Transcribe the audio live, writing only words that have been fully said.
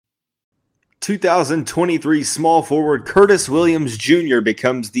2023 small forward Curtis Williams Jr.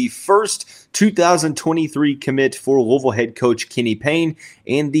 becomes the first 2023 commit for Louisville head coach Kenny Payne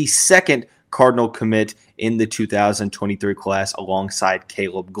and the second Cardinal commit in the 2023 class alongside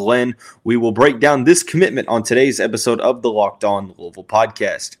Caleb Glenn. We will break down this commitment on today's episode of the Locked On Louisville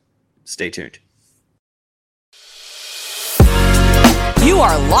podcast. Stay tuned. You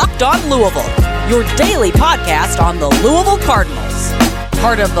are Locked On Louisville, your daily podcast on the Louisville Cardinals.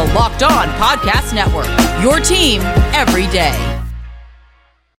 Part of the Locked On Podcast Network, your team every day.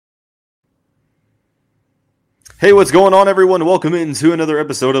 Hey, what's going on, everyone? Welcome into another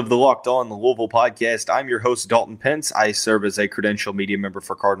episode of the Locked On Louisville podcast. I'm your host, Dalton Pence. I serve as a credential media member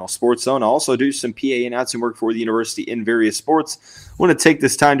for Cardinal Sports Zone. I also do some PA announcing work for the university in various sports. I want to take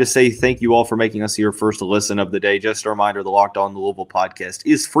this time to say thank you all for making us your first listen of the day. Just a reminder, the Locked On Louisville podcast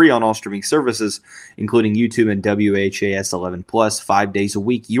is free on all streaming services, including YouTube and WHAS 11+, 5 days a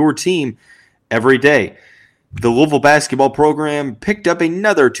week. Your team every day. The Louisville basketball program picked up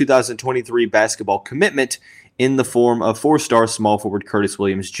another 2023 basketball commitment in the form of four-star small forward Curtis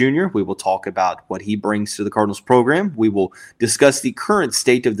Williams Jr. We will talk about what he brings to the Cardinals program. We will discuss the current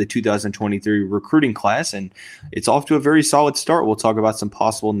state of the 2023 recruiting class, and it's off to a very solid start. We'll talk about some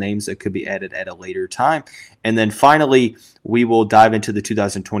possible names that could be added at a later time. And then finally, we will dive into the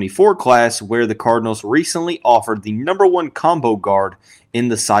 2024 class, where the Cardinals recently offered the number one combo guard in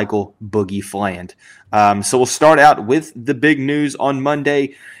the cycle, Boogie Fland. So we'll start out with the big news on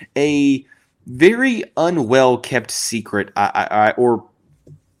Monday. A very unwell kept secret, or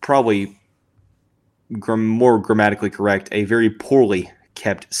probably more grammatically correct, a very poorly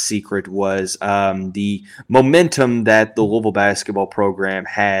kept secret was the momentum that the Louisville basketball program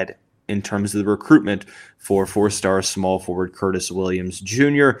had in terms of the recruitment for four-star small forward Curtis Williams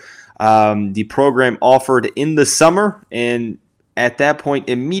Jr. The program offered in the summer, and at that point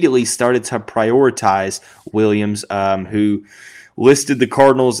immediately started to prioritize Williams, who listed the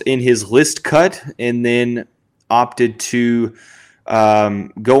Cardinals in his list cut and then opted to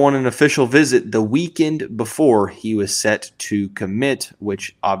go on an official visit the weekend before he was set to commit,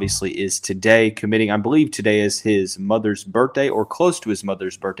 which obviously is today. Committing, I believe today is his mother's birthday or close to his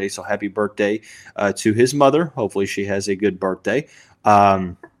mother's birthday, so happy birthday to his mother. Hopefully she has a good birthday.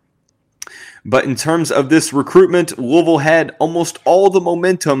 But in terms of this recruitment, Louisville had almost all the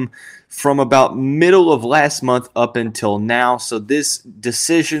momentum from about middle of last month up until now. So this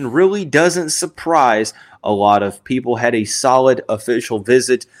decision really doesn't surprise a lot of people. Had a solid official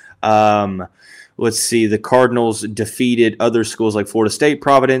visit. Let's see, the Cardinals defeated other schools like Florida State,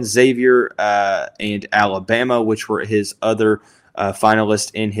 Providence, Xavier, and Alabama, which were his other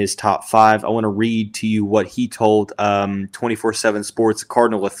finalist in his top five. I want to read to you what he told 24/7 Sports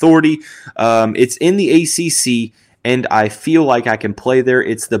Cardinal Authority. It's in the ACC, and I feel like I can play there.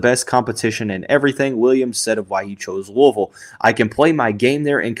 It's the best competition and everything. Williams said of why he chose Louisville. I can play my game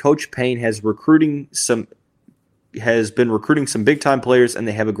there, and Coach Payne has been recruiting some big-time players, and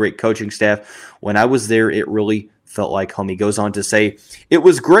they have a great coaching staff. When I was there, it really felt like home. He goes on to say, it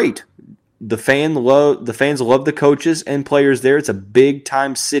was great. The fans love the coaches and players there. It's a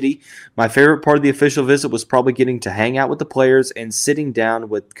big-time city. My favorite part of the official visit was probably getting to hang out with the players and sitting down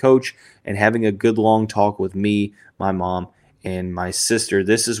with Coach and having a good long talk with me, my mom, and my sister.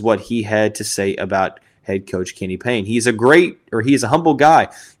 This is what he had to say about head coach Kenny Payne. He's a humble guy.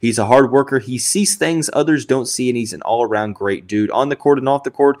 He's a hard worker. He sees things others don't see, and he's an all-around great dude. On the court and off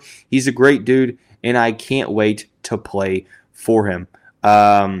the court, he's a great dude, and I can't wait to play for him.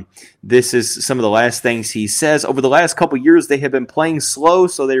 This is some of the last things he says. Over the last couple years, they have been playing slow,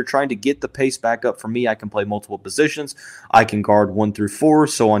 so they're trying to get the pace back up for me. I can play multiple positions. I can guard 1 through 4.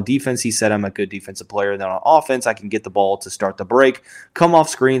 So on defense, he said I'm a good defensive player. Then on offense, I can get the ball to start the break, come off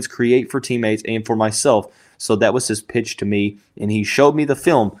screens, create for teammates and for myself. So that was his pitch to me, and he showed me the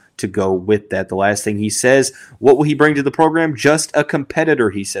film to go with that. The last thing he says, what will he bring to the program? Just a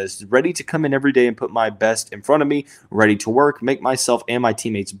competitor, he says. Ready to come in every day and put my best in front of me, ready to work, make myself and my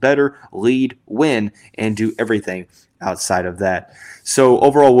teammates better, lead, win, and do everything outside of that. So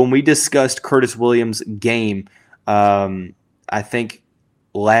overall, when we discussed Curtis Williams' game, I think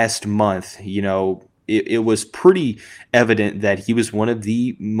last month, it was pretty evident that he was one of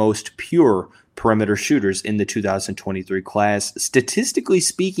the most pure perimeter shooters in the 2023 class. Statistically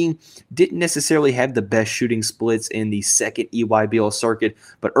speaking, didn't necessarily have the best shooting splits in the second EYBL circuit,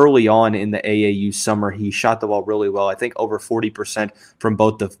 but early on in the AAU summer, he shot the ball really well. I think over 40% from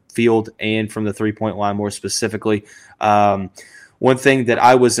both the field and from the three-point line more specifically. One thing that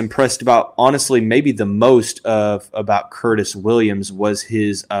I was impressed about, honestly, maybe the most about Curtis Williams was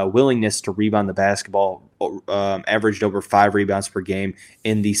his willingness to rebound the basketball averaged over 5 rebounds per game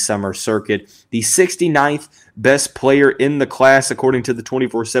in the summer circuit. The 69th best player in the class, according to the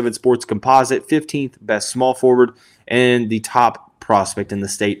 24/7 Sports Composite, 15th best small forward, and the top prospect in the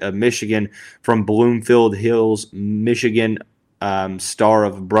state of Michigan from Bloomfield Hills, Michigan. Star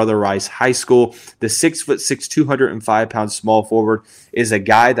of Brother Rice High School. The 6'6", 205-pound small forward is a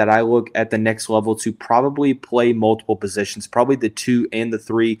guy that I look at the next level to probably play multiple positions, probably the 2 and the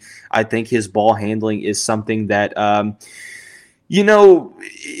 3. I think his ball handling is something that,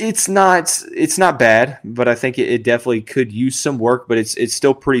 it's not bad, but I think it definitely could use some work, but it's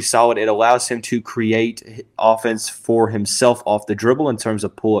still pretty solid. It allows him to create offense for himself off the dribble in terms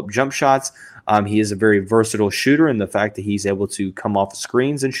of pull-up jump shots. He is a very versatile shooter in the fact that he's able to come off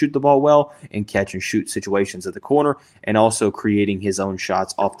screens and shoot the ball well and catch and shoot situations at the corner, and also creating his own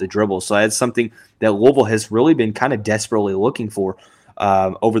shots off the dribble. So that's something that Louisville has really been kind of desperately looking for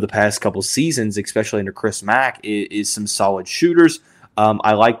over the past couple seasons, especially under Chris Mack, is some solid shooters.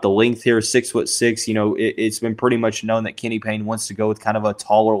 I like the length here, 6'6". It's been pretty much known that Kenny Payne wants to go with kind of a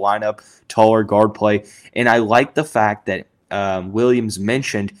taller lineup, taller guard play, and I like the fact that Williams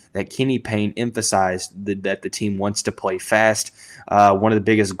mentioned that Kenny Payne emphasized that the team wants to play fast. One of the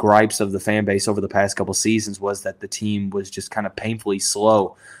biggest gripes of the fan base over the past couple seasons was that the team was just kind of painfully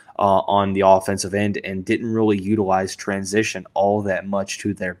slow on the offensive end and didn't really utilize transition all that much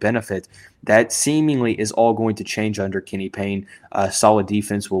to their benefit. That seemingly is all going to change under Kenny Payne. Solid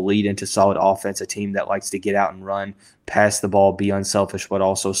defense will lead into solid offense, a team that likes to get out and run, pass the ball, be unselfish, but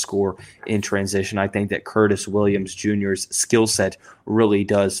also score in transition. I think that Curtis Williams Jr.'s skill set really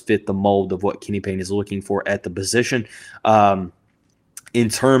does fit the mold of what Kenny Payne is looking for at the position. In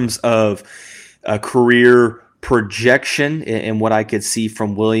terms of a career projection and what I could see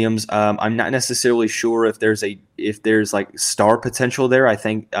from Williams, I'm not necessarily sure if there's like star potential there. I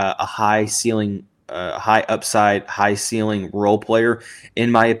think a high ceiling, high upside, high ceiling role player,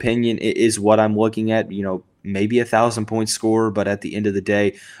 in my opinion, is what I'm looking at. Maybe 1,000-point scorer, but at the end of the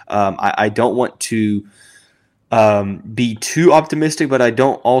day, I don't want to be too optimistic, but I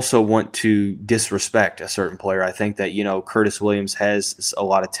don't also want to disrespect a certain player. I think that, Curtis Williams has a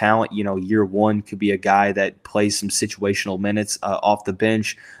lot of talent. Year one could be a guy that plays some situational minutes off the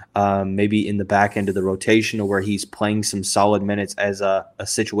bench, maybe in the back end of the rotation, where he's playing some solid minutes as a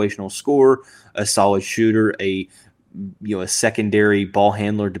situational scorer, a solid shooter, a secondary ball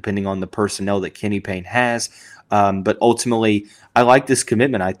handler, depending on the personnel that Kenny Payne has. But ultimately, I like this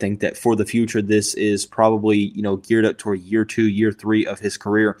commitment. I think that for the future, this is probably, geared up toward year 2, year 3 of his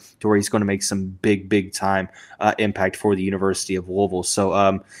career, to where he's going to make some big time impact for the University of Louisville.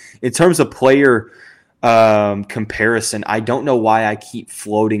 So in terms of player comparison, I don't know why I keep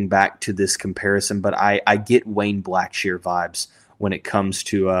floating back to this comparison, but I get Wayne Blackshear vibes when it comes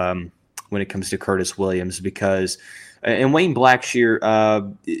to Curtis Williams, because and Wayne Blackshear,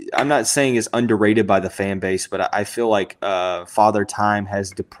 I'm not saying is underrated by the fan base, but I feel like Father Time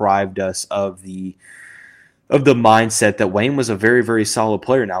has deprived us of the mindset that Wayne was a very, very solid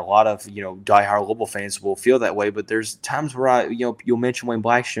player. Now, a lot of diehard Louisville fans will feel that way, but there's times where you'll mention Wayne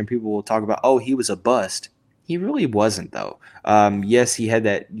Blackshear and people will talk about, oh, he was a bust. He really wasn't, though. Yes, he had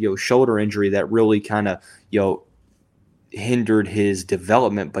that shoulder injury that really kind of hindered his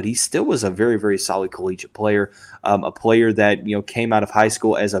development, but he still was a very, very solid collegiate player, a player that came out of high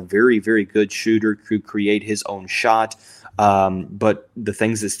school as a very, very good shooter, could create his own shot. But the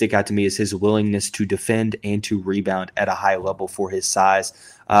things that stick out to me is his willingness to defend and to rebound at a high level for his size.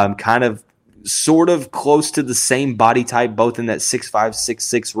 Kind of sort of close to the same body type, both in that 6'5",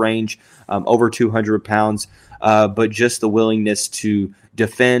 6'6" range, over 200 pounds. But just the willingness to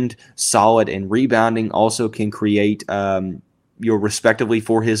defend, solid, and rebounding also can create respectively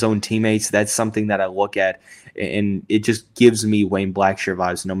for his own teammates. That's something that I look at, and it just gives me Wayne Blackshear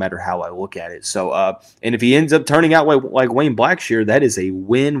vibes no matter how I look at it. So, and if he ends up turning out like Wayne Blackshear, that is a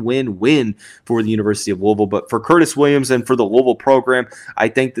win-win-win for the University of Louisville. But for Curtis Williams and for the Louisville program, I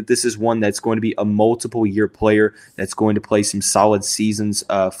think that this is one that's going to be a multiple-year player that's going to play some solid seasons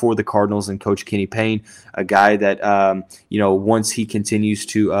for the Cardinals and Coach Kenny Payne, a guy that, once he continues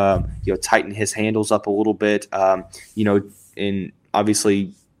to, tighten his handles up a little bit, and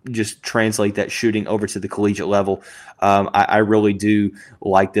obviously just translate that shooting over to the collegiate level. I really do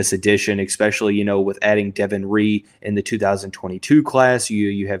like this addition, especially, with adding Devin Ree in the 2022 class.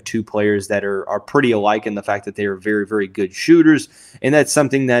 You have two players that are pretty alike in the fact that they are very, very good shooters. And that's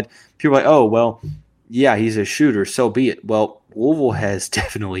something that people are like, oh, well, yeah, he's a shooter, so be it. Well, Louisville has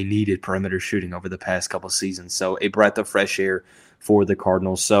definitely needed perimeter shooting over the past couple seasons. So a breath of fresh air for the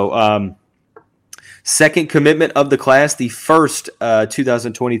Cardinals. So, Second commitment of the class, the first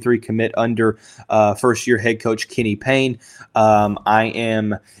 2023 commit under first-year head coach Kenny Payne. I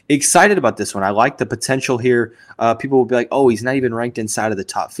am excited about this one. I like the potential here. People will be like, oh, he's not even ranked inside of the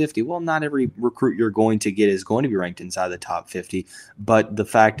top 50. Well, not every recruit you're going to get is going to be ranked inside the top 50. But the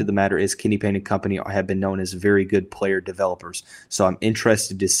fact of the matter is Kenny Payne and company have been known as very good player developers. So I'm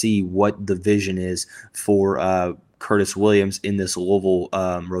interested to see what the vision is for Curtis Williams in this Louisville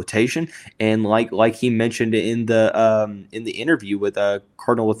rotation, and like he mentioned in the interview with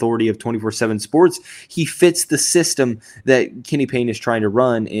Cardinal Authority of 24/7 Sports, he fits the system that Kenny Payne is trying to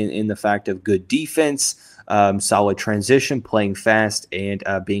run in the fact of good defense, solid transition, playing fast, and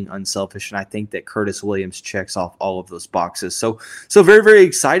being unselfish. And I think that Curtis Williams checks off all of those boxes. So very, very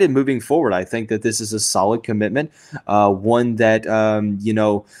excited moving forward. I think that this is a solid commitment, one that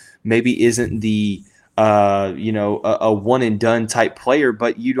maybe isn't the a one and done type player,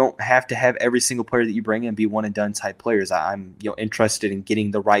 but you don't have to have every single player that you bring in be one and done type players. I'm interested in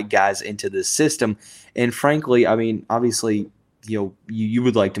getting the right guys into this system, and frankly, I mean, obviously, you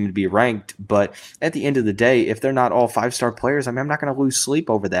would like them to be ranked, but at the end of the day, if they're not all 5-star players, I mean, I'm not going to lose sleep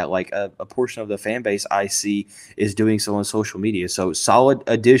over that. Like a portion of the fan base I see is doing so on social media. So solid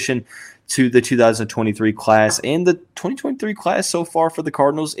addition to the 2023 class, and the 2023 class so far for the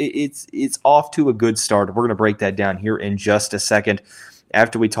Cardinals, it's off to a good start. We're going to break that down here in just a second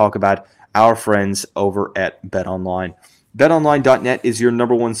after we talk about our friends over at BetOnline. BetOnline.net is your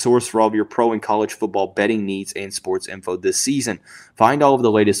number one source for all of your pro and college football betting needs and sports info this season. Find all of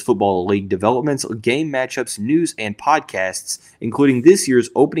the latest football league developments, game matchups, news, and podcasts, including this year's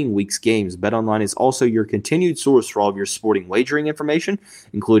opening week's games. BetOnline is also your continued source for all of your sporting wagering information,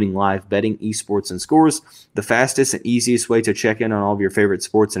 including live betting, esports, and scores. The fastest and easiest way to check in on all of your favorite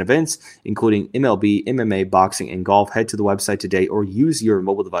sports and events, including MLB, MMA, boxing, and golf. Head to the website today or use your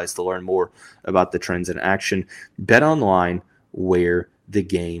mobile device to learn more about the trends in action. BetOnline, where the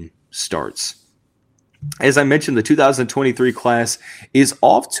game starts. As I mentioned, the 2023 class is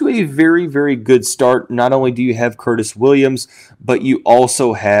off to a very, very good start. Not only do you have Curtis Williams, but you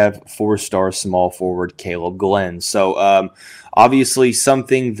also have 4-star small forward Caleb Glenn. So obviously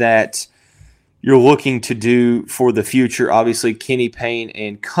something that you're looking to do for the future. Obviously, Kenny Payne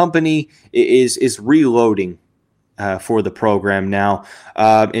and company is reloading for the program now.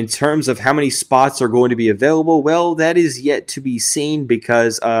 In terms of how many spots are going to be available, well, that is yet to be seen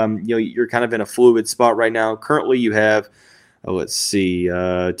because you're kind of in a fluid spot right now. Currently, you have, let's see,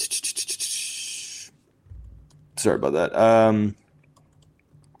 sorry about that.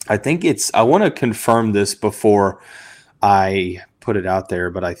 I want to confirm this before I put it out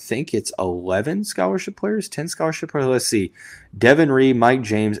there, but I think it's 11 scholarship players, 10 scholarship players. Let's see. Devin Reed, Mike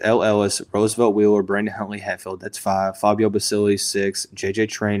James, L. Ellis, Roosevelt Wheeler, Brandon Huntley Hatfield. That's 5. Fabio Basili, 6. JJ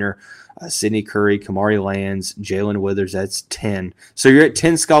Traynor, Sidney Curry, Kamari Lands, Jalen Withers. That's 10. So you're at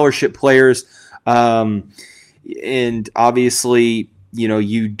 10 scholarship players. And obviously,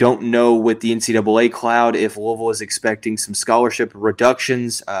 you don't know with the NCAA cloud if Louisville is expecting some scholarship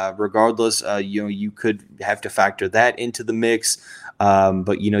reductions. Regardless, you could have to factor that into the mix.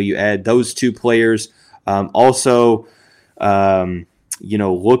 But you add those 2 players.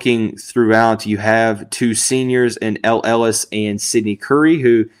 Looking throughout, you have 2 seniors in L. Ellis and Sidney Curry,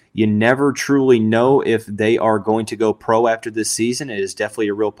 who you never truly know if they are going to go pro after this season. It is definitely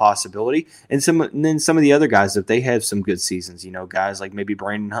a real possibility. And then some of the other guys, if they have some good seasons, guys like maybe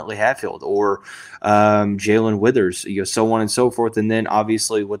Brandon Huntley Hatfield or Jalen Withers, so on and so forth. And then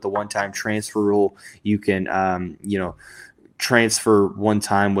obviously with the one-time transfer rule, you can, transfer one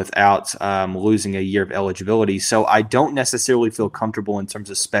time without losing a year of eligibility. So I don't necessarily feel comfortable in terms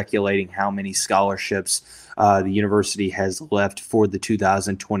of speculating how many scholarships the university has left for the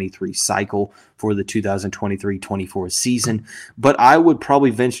 2023 cycle, for the 2023-24 season. But I would probably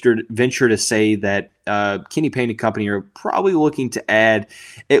venture to say that Kenny Payne and company are probably looking to add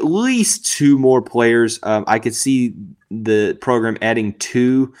at least 2 more players. I could see the program adding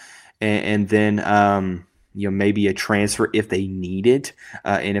 2 and then maybe a transfer if they need it,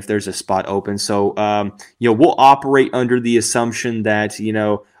 and if there's a spot open. So, we'll operate under the assumption that,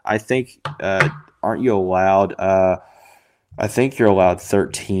 I think, aren't you allowed? I think you're allowed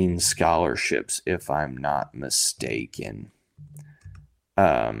 13 scholarships, if I'm not mistaken.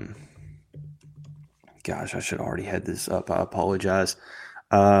 Gosh, I should already had this up. I apologize.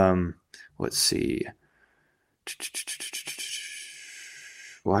 Let's see.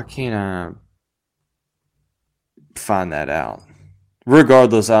 Why can't I find that out?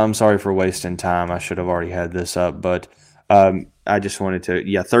 Regardless, I'm sorry for wasting time. I should have already had this up, but I just wanted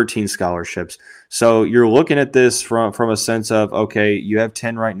to, 13 scholarships. So you're looking at this from a sense of, okay, you have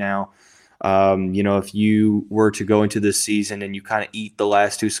 10 right now. If you were to go into this season and you kind of eat the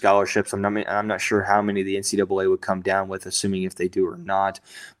last two scholarships, I'm not sure how many the NCAA would come down with, assuming if they do or not.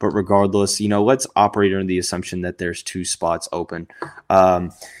 But regardless, let's operate under the assumption that there's two spots open.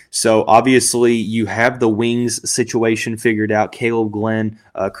 So obviously you have the wings situation figured out. Caleb Glenn,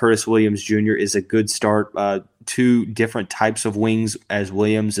 Curtis Williams Jr. is a good start. Two different types of wings, as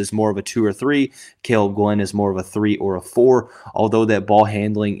Williams is more of a 2 or 3. Caleb Glenn is more of a 3 or a 4, although that ball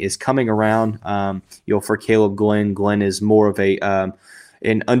handling is coming around. For Caleb Glenn, Glenn is more of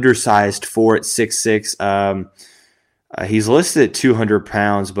an undersized 4 at 6'6". He's listed at 200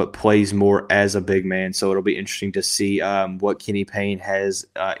 pounds, but plays more as a big man. So it'll be interesting to see what Kenny Payne has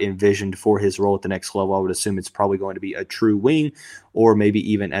envisioned for his role at the next level. I would assume it's probably going to be a true wing, or maybe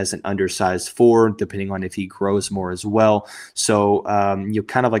even as an undersized 4, depending on if he grows more as well. So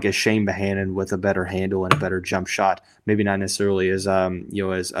kind of like a Shane Bohannon with a better handle and a better jump shot. Maybe not necessarily as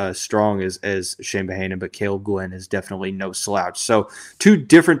strong as Shane Bohannon, but Caleb Glenn is definitely no slouch. So two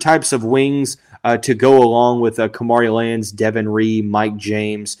different types of wings to go along with Kamari Lands, Devin Ree, Mike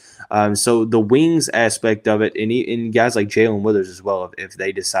James. So the wings aspect of it, and guys like Jalen Withers as well, if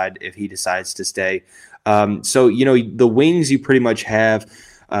he decides to stay. The wings you pretty much have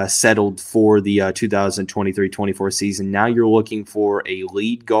settled for the 2023-24 season. Now you're looking for a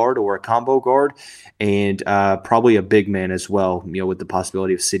lead guard or a combo guard, and probably a big man as well, with the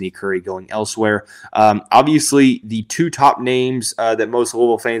possibility of Sidney Curry going elsewhere. Obviously, the two top names that most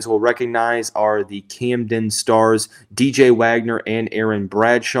Louisville fans will recognize are the Camden Stars, DJ Wagner and Aaron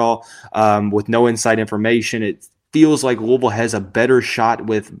Bradshaw. With no inside information, it feels like Louisville has a better shot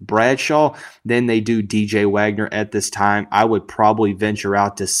with Bradshaw than they do DJ Wagner at this time. I would probably venture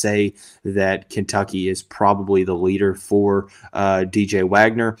out to say that Kentucky is probably the leader for DJ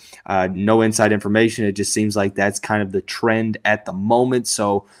Wagner. No inside information. It just seems like that's kind of the trend at the moment.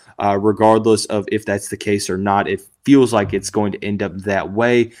 So regardless of if that's the case or not, it feels like it's going to end up that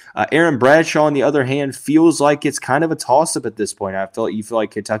way. Aaron Bradshaw, on the other hand, feels like it's kind of a toss-up at this point. You feel like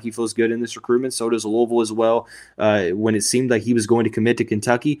Kentucky feels good in this recruitment. So does Louisville as well. When it seemed like he was going to commit to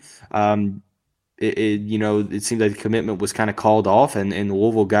Kentucky, it seemed like the commitment was kind of called off, and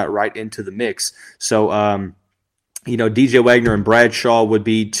Louisville got right into the mix. So, DJ Wagner and Bradshaw would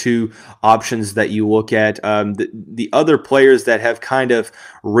be two options that you look at. The other players that have kind of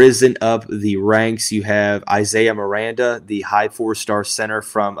risen up the ranks, you have Isaiah Miranda, the high 4-star center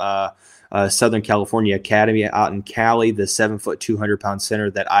from Southern California Academy out in Cali, the 7-foot, 200-pound center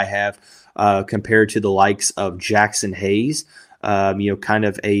that I have compared to the likes of Jackson Hayes. Kind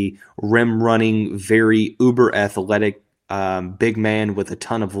of a rim running, very uber athletic big man with a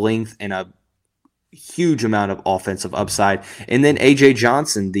ton of length and a huge amount of offensive upside. And then A.J.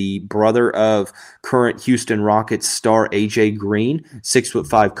 Johnson, the brother of current Houston Rockets star A.J. Green,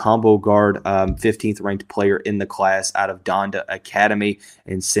 6'5" combo guard, 15th ranked player in the class out of Donda Academy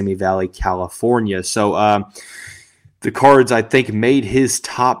in Simi Valley, California. So the Cards, I think, made his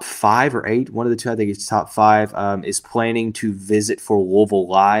top 5 or 8. One of the two, I think it's top 5, is planning to visit for Louisville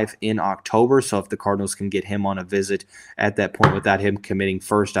Live in October. So if the Cardinals can get him on a visit at that point without him committing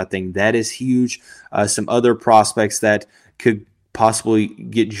first, I think that is huge. Some other prospects that could possibly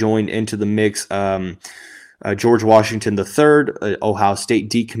get joined into the mix. George Washington III, Ohio State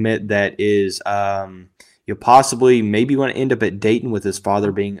decommit that is possibly maybe going to end up at Dayton with his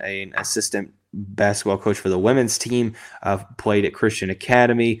father being an assistant basketball coach for the women's team, played at Christian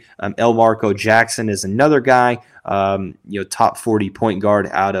Academy. El Marco Jackson is another guy, top 40 point guard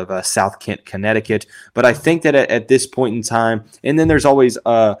out of South Kent, Connecticut. But I think that at this point in time, and then there's always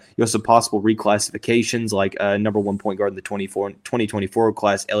some possible reclassifications, like number 1 point guard in the 2024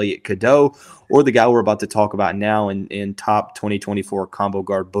 class, Elliot Cadeau, or the guy we're about to talk about now in top 2024 combo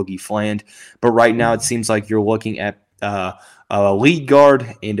guard, Boogie Fland. But right now it seems like you're looking at a lead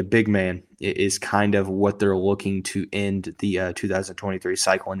guard and a big man is kind of what they're looking to end the 2023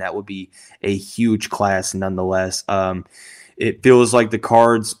 cycle, and that would be a huge class nonetheless. It feels like the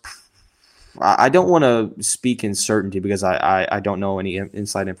Cards, I don't want to speak in certainty because I don't know any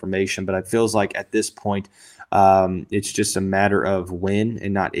inside information, but it feels like at this point it's just a matter of when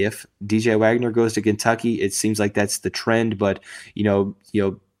and not if DJ Wagner goes to Kentucky. It seems like that's the trend, but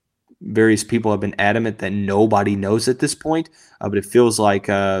various people have been adamant that nobody knows at this point, but it feels like,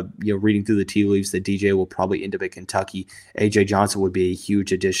 reading through the tea leaves, that DJ will probably end up at Kentucky. A.J. Johnson would be a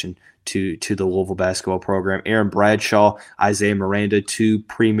huge addition to the Louisville basketball program. Aaron Bradshaw, Isaiah Miranda, two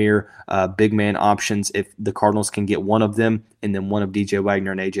premier big man options. If the Cardinals can get one of them and then one of DJ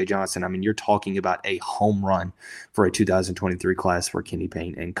Wagner and A.J. Johnson, I mean, you're talking about a home run for a 2023 class for Kenny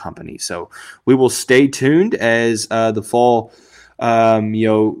Payne and company. So we will stay tuned as the fall,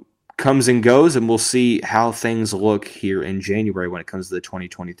 comes and goes, and we'll see how things look here in January when it comes to the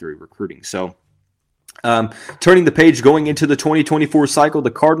 2023 recruiting. So, turning the page, going into the 2024 cycle, the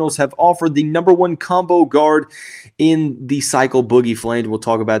Cardinals have offered the number one combo guard in the cycle, Boogie Fland. We'll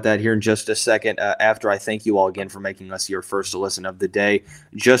talk about that here in just a second after I thank you all again for making us your first listen of the day.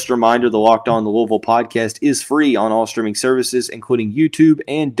 Just a reminder, the Locked On Louisville podcast is free on all streaming services, including YouTube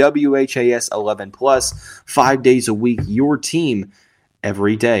and WHAS 11+, 5 days a week, your team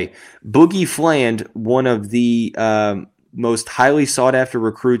every day. Boogie Fland, one of the most highly sought-after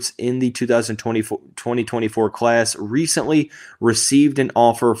recruits in the 2024 class, recently received an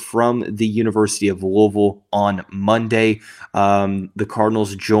offer from the University of Louisville on Monday. The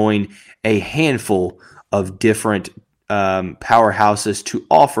Cardinals join a handful of different powerhouses to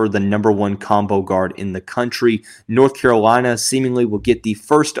offer the number one combo guard in the country. North Carolina seemingly will get the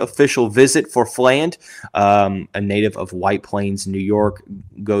first official visit for Fland. A native of White Plains, New York,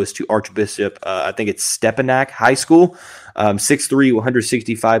 goes to Archbishop, I think it's Stepanak High School. 6'3",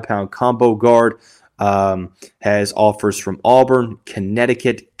 165-pound combo guard. Has offers from Auburn,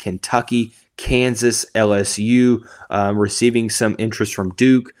 Connecticut, Kentucky, Kansas, LSU, receiving some interest from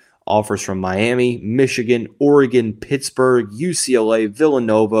Duke. Offers from Miami, Michigan, Oregon, Pittsburgh, UCLA,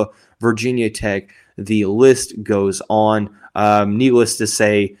 Villanova, Virginia Tech. The list goes on. Needless to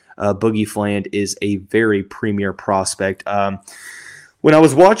say, Boogie Fland is a very premier prospect. When I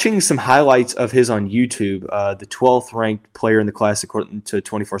was watching some highlights of his on YouTube, the 12th ranked player in the class according to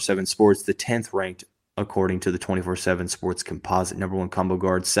 24/7 Sports, the 10th ranked according to the 24/7 Sports composite, number one combo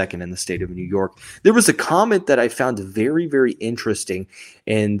guard, second in the state of New York. There was a comment that I found very, very interesting,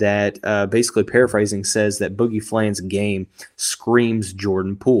 and that basically paraphrasing says that Boogie Fland's game screams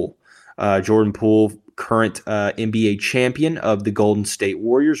Jordan Poole. Jordan Poole, current NBA champion of the Golden State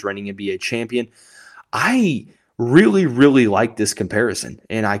Warriors, reigning NBA champion. I really, really like this comparison,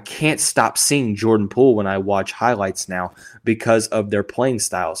 and I can't stop seeing Jordan Poole when I watch highlights now because of their playing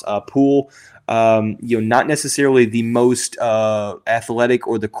styles. Poole, not necessarily the most athletic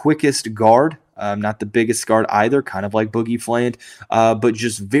or the quickest guard, not the biggest guard either, kind of like Boogie Fland, but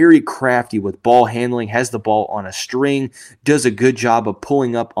just very crafty with ball handling, has the ball on a string, does a good job of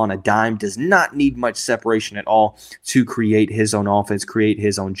pulling up on a dime, does not need much separation at all to create his own offense, create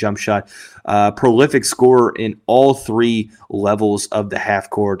his own jump shot. Prolific scorer in all three levels of the half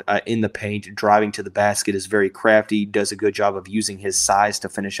court, in the paint, driving to the basket, is very crafty, does a good job of using his size to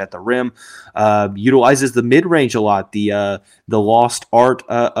finish at the rim, utilizes the mid-range a lot, the lost art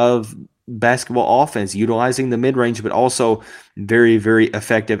of basketball offense, utilizing the mid-range, but also very, very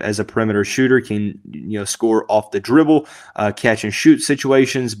effective as a perimeter shooter, can score off the dribble, catch and shoot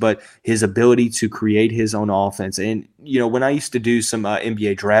situations, but his ability to create his own offense. And when I used to do some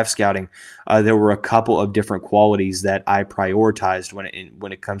NBA draft scouting, there were a couple of different qualities that I prioritized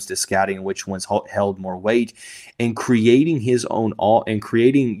when it comes to scouting, which ones held more weight. And creating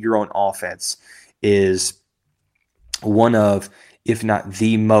creating your own offense is one of, if not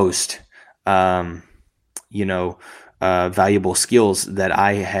the most valuable skills that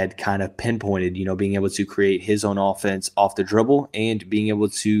I had kind of pinpointed, being able to create his own offense off the dribble and being able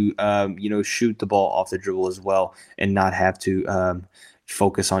to, shoot the ball off the dribble as well and not have to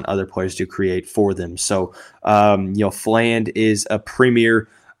focus on other players to create for them. So, Fland is a premier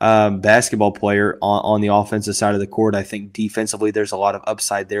basketball player on the offensive side of the court. I think defensively there's a lot of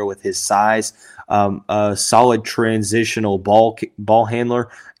upside there with his size, a solid transitional ball handler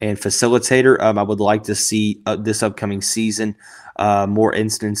and facilitator. I would like to see this upcoming season more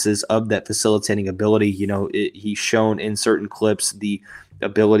instances of that facilitating ability. He's shown in certain clips the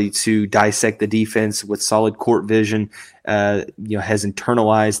ability to dissect the defense with solid court vision, has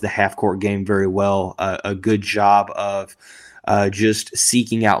internalized the half-court game very well, a good job of just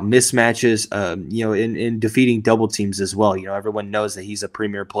seeking out mismatches, in defeating double teams as well. Everyone knows that he's a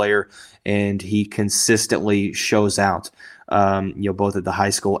premier player and he consistently shows out, both at the high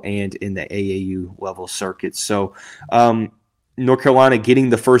school and in the AAU level circuit. So, North Carolina getting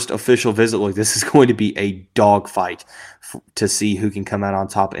the first official visit. Look, this is going to be a dogfight to see who can come out on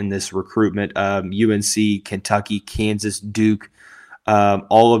top in this recruitment. UNC, Kentucky, Kansas, Duke,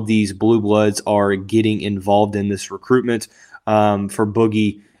 all of these blue bloods are getting involved in this recruitment for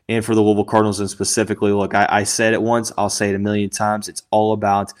Boogie and for the Louisville Cardinals. And specifically, look, I said it once, I'll say it a million times. It's all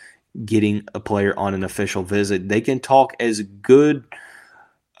about getting a player on an official visit. They can talk as good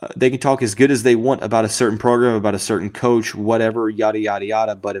as they want about a certain program, about a certain coach, whatever, yada, yada,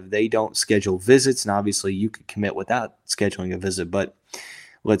 yada. But if they don't schedule visits, and obviously you could commit without scheduling a visit, but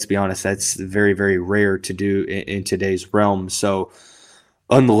let's be honest, that's very, very rare to do in today's realm. So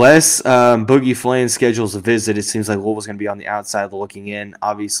Unless Boogie Flan schedules a visit, it seems like Louisville's going to be on the outside looking in.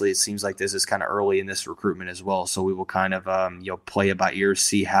 Obviously, it seems like this is kind of early in this recruitment as well, so we will kind of play it by ear,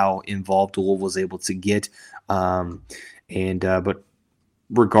 see how involved Louisville is able to get. But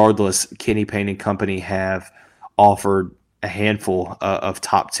regardless, Kenny Payne and company have offered a handful of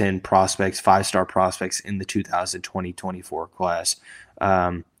top 10 prospects, 5-star prospects in the 2020-24 class.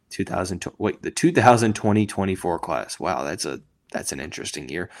 The 2020-24 class. Wow, that's an interesting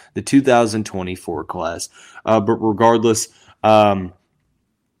year. The 2024 class. But regardless,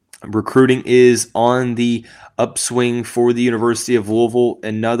 recruiting is on the upswing for the University of Louisville.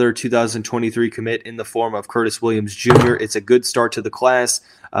 Another 2023 commit in the form of Curtis Williams Jr. It's a good start to the class.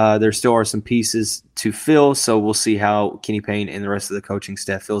 There still are some pieces to fill, so we'll see how Kenny Payne and the rest of the coaching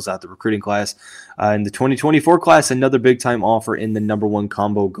staff fills out the recruiting class. In the 2024 class, another big-time offer in the number 1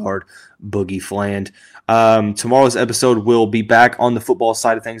 combo guard, Boogie Fland. Tomorrow's episode will be back on the football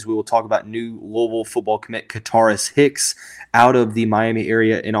side of things. We will talk about new Louisville football commit Kataris Hicks out of the Miami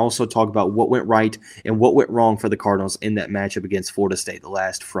area, and also talk about what went right and what went wrong for the Cardinals in that matchup against Florida State the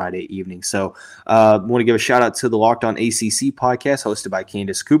last Friday evening. So I want to give a shout out to the Locked On ACC podcast hosted by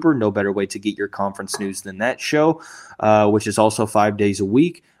Candace Cooper. No better way to get your conference news than that show, which is also 5 days a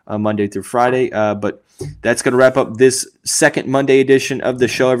week, Monday through Friday. But that's going to wrap up this second Monday edition of the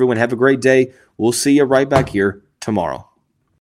show. Everyone have a great day. We'll see you right back here tomorrow.